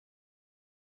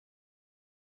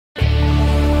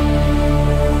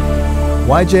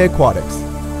YJ Aquatics,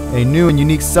 a new and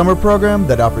unique summer program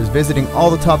that offers visiting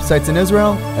all the top sites in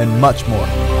Israel and much more.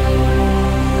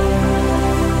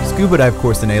 Scuba dive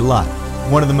course in Eilat,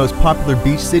 one of the most popular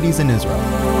beach cities in Israel.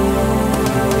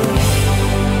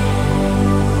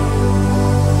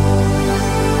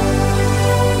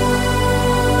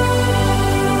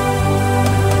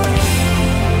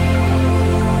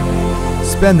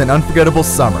 Spend an unforgettable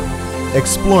summer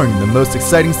exploring the most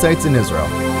exciting sites in Israel.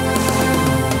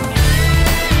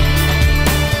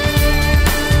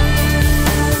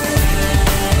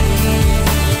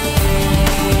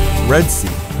 Red Sea,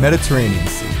 Mediterranean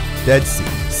Sea, Dead Sea,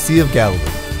 Sea of Galilee.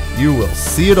 You will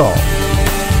see it all.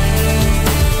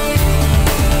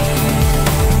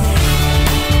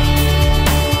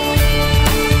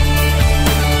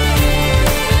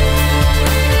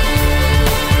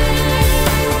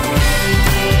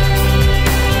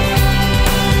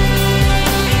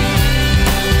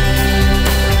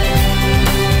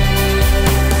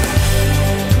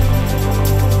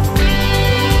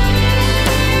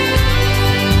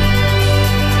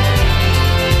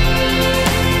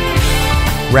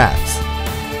 Rafts,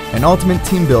 an ultimate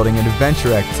team building and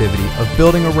adventure activity of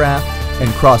building a raft and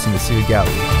crossing the Sea of Galilee.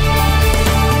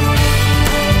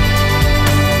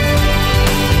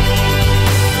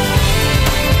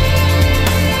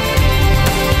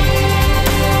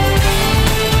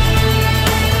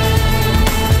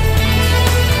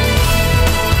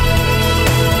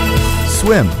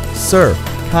 Swim, surf,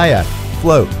 kayak,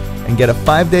 float, and get a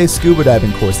 5-day scuba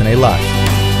diving course in Eilat.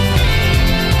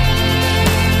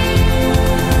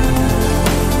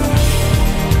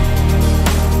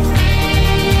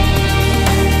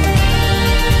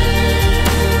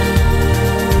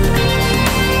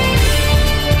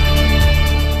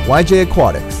 YJ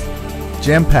Aquatics,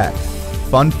 jam-packed,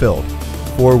 fun-filled,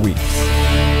 4 weeks.